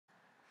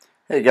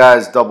Hey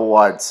guys, Double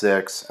Wide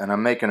 6, and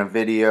I'm making a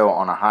video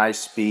on a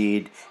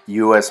high-speed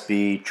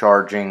USB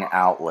charging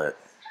outlet.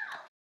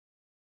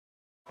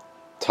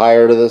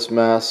 Tired of this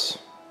mess?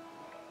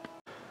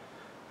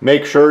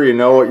 Make sure you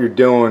know what you're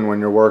doing when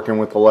you're working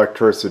with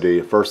electricity.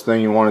 The first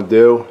thing you want to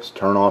do is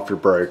turn off your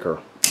breaker.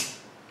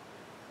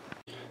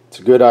 It's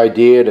a good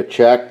idea to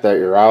check that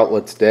your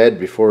outlet's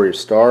dead before you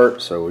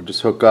start, so we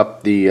just hook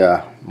up the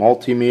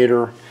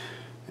multimeter,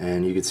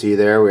 and you can see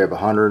there we have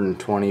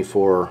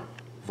 124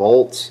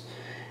 volts.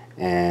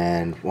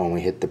 And when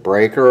we hit the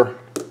breaker,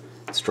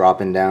 it's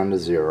dropping down to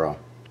 0.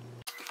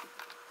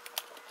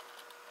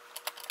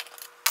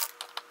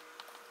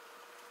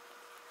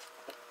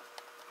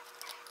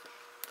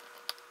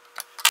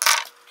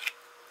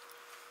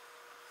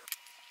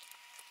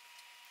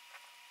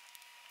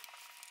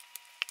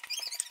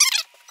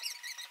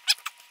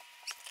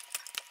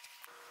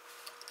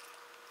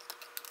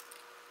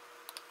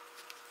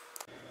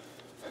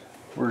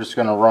 We're just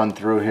going to run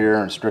through here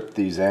and strip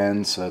these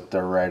ends so that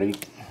they're ready.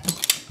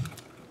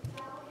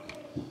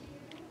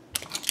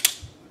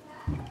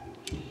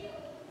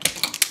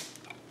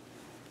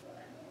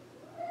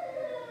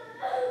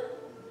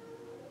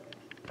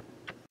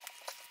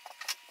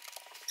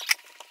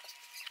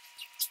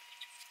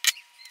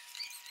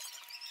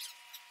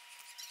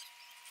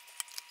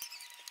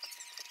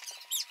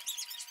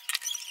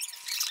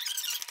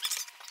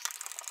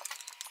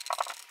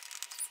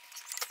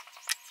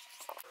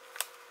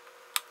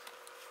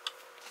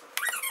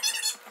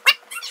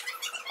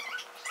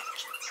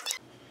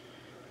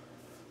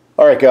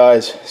 Alright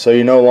guys, so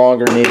you no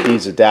longer need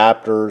these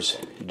adapters.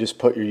 You just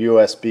put your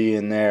USB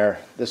in there.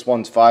 This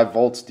one's 5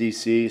 volts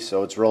DC,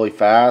 so it's really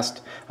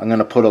fast. I'm going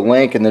to put a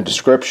link in the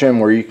description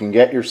where you can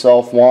get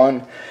yourself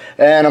one.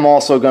 And I'm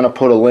also going to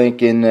put a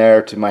link in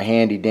there to my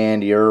handy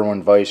dandy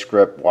Irwin Vice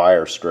Grip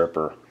wire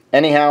stripper.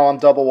 Anyhow, I'm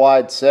Double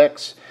Wide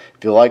 6.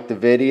 If you like the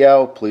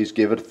video, please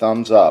give it a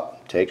thumbs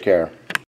up. Take care.